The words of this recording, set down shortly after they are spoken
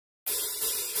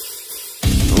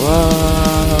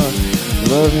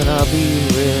love and I'll be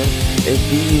real, it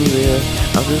be real.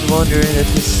 I'm just wondering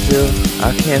if it's still,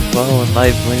 I can't fall when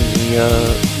life brings me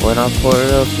up. When I pour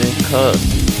it up in cups,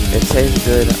 it tastes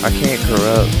good, I can't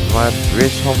corrupt. My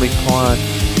rich homie Quan,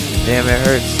 damn it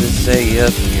hurts to say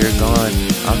yep, you're gone.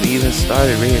 I've even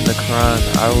started reading the Quran.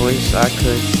 I wish I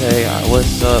could say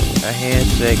what's up, a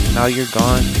handshake, now you're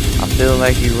gone. I feel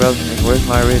like erupting, where's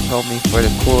my rich homie for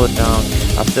the cool down?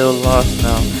 I feel lost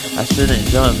now, I shouldn't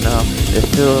jump now. It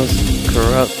feels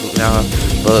corrupt now,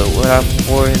 but when I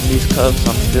pour in these cups,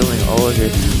 I'm feeling older.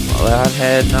 What I've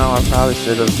had now, I probably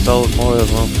should have sold more of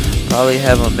them. Probably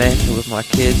have a mansion with my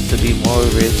kids to be more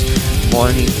rich.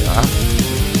 Morning, I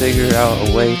figure out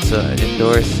a way to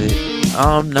endorse it.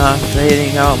 I'm not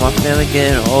fading out, my family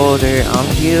getting older.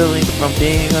 I'm healing from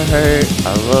being a hurt.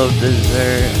 I love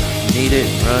dessert, need it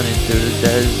running through the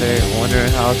desert.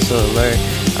 Wondering how to alert,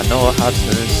 I know how to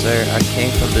insert. I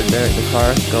came from the dirt, the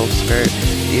cars go skirt.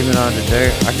 Even on the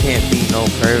dirt, I can't be no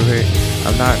pervert.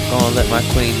 I'm not gonna let my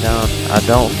queen down, I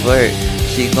don't flirt.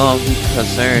 She gonna be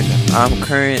concerned, I'm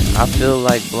current, I feel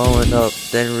like blowing up.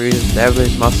 Then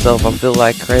re-establish myself, I feel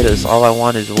like Kratos, all I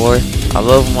want is war. I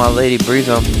love when my lady breathes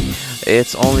on me,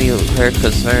 it's only her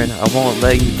concern. I won't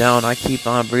let you down, I keep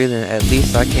on breathing. At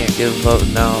least I can't give up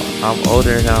now, I'm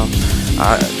older now,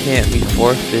 I can't be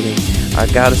forfeiting. I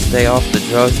gotta stay off the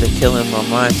drugs, they're killing my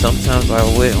mind. Sometimes I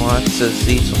would want to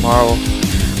see tomorrow,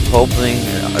 hoping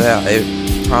that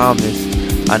it promised.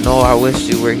 I know I wish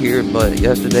you were here, but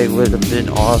yesterday would have been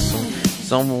awesome.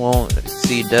 Some won't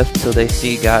see death till they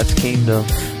see God's kingdom.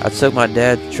 I took my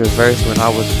dad to Traverse when I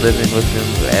was living with him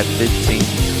at 15.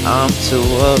 I'm too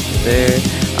up there,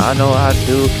 I know I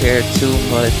do care too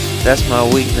much. That's my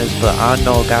weakness, but I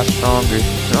know got stronger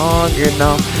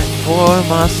now. For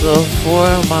myself,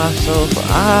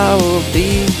 I will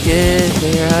be getting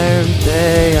here every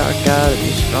day. I gotta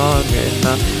be stronger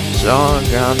now,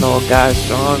 stronger. I know God's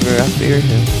stronger, I fear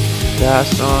him. God's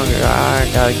stronger, I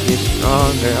gotta get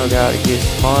stronger. I gotta get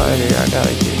smarter, I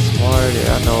gotta get smarter.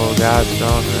 I know God's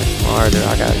stronger and smarter.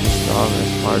 I gotta get stronger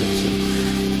and smarter too.